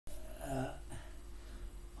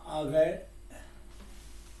Okay.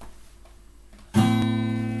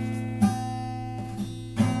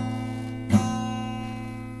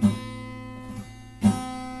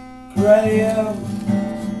 Graham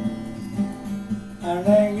and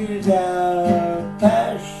Ingrid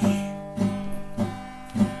Pelch.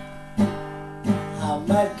 I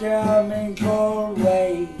met them in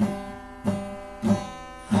Galway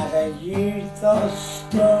at a youth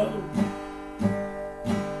hostel.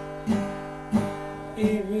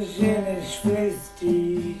 He was in his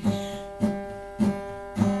 50s,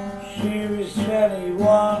 she was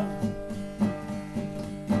 21.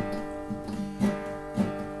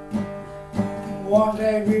 One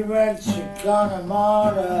day we went to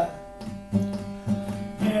Connemara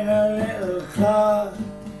in a little car,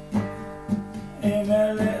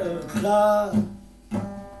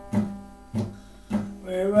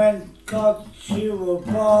 We got to a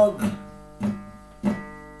bog.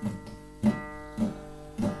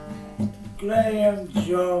 Graham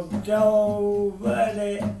jumped over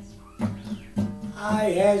it. I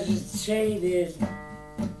hesitated.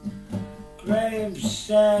 Graham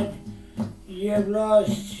said, "You've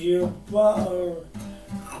lost your bottle,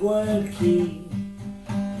 quirky.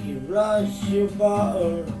 You've lost your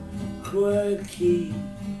bottle, quirky."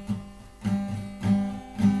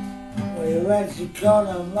 We went to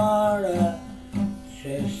Connemara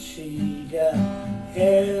to see the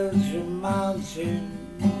hills and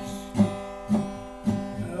mountains.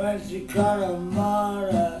 We went to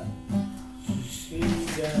Connemara to see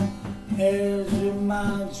the hills and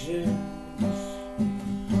mountains.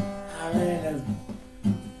 And then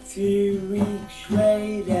a few weeks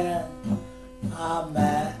later,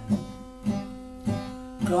 I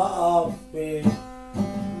got off with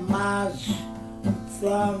Maz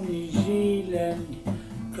from New Zealand,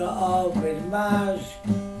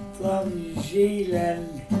 from New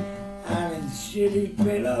Zealand, and in silly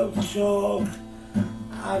pillow talk,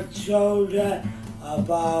 I told her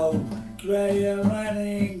about Graham and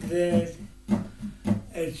Ingrid.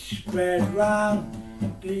 It spread round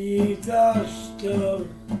the youth hostel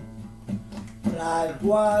like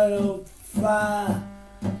wildfire,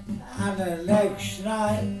 and the next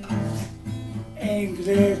night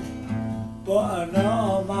Ingrid put a note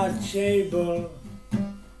on my table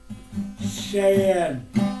saying,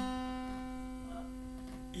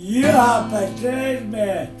 "You have betrayed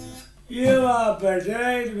me, you have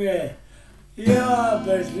betrayed me, you have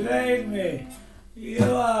betrayed me, you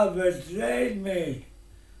have betrayed me."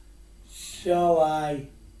 So I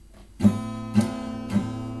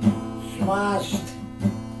smashed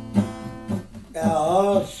the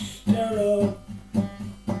hostel up.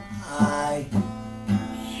 I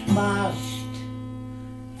smashed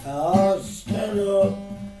the hostel up.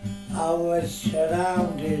 I was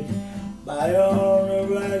surrounded by all the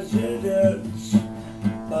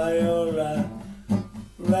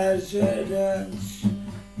residents,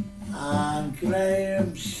 and Graham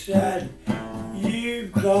said,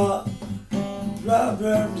 "You've got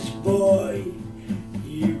problems, boy.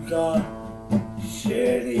 You've got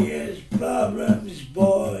serious problems,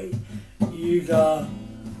 boy. You got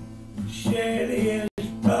serious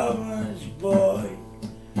problems, boy."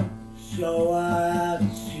 So I had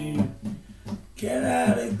to get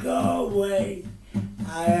out of Galway.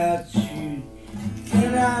 I had to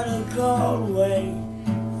get out of Galway.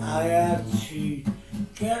 I had to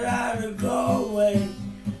get out of Galway.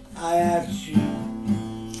 I had to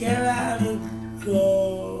get out of Galway.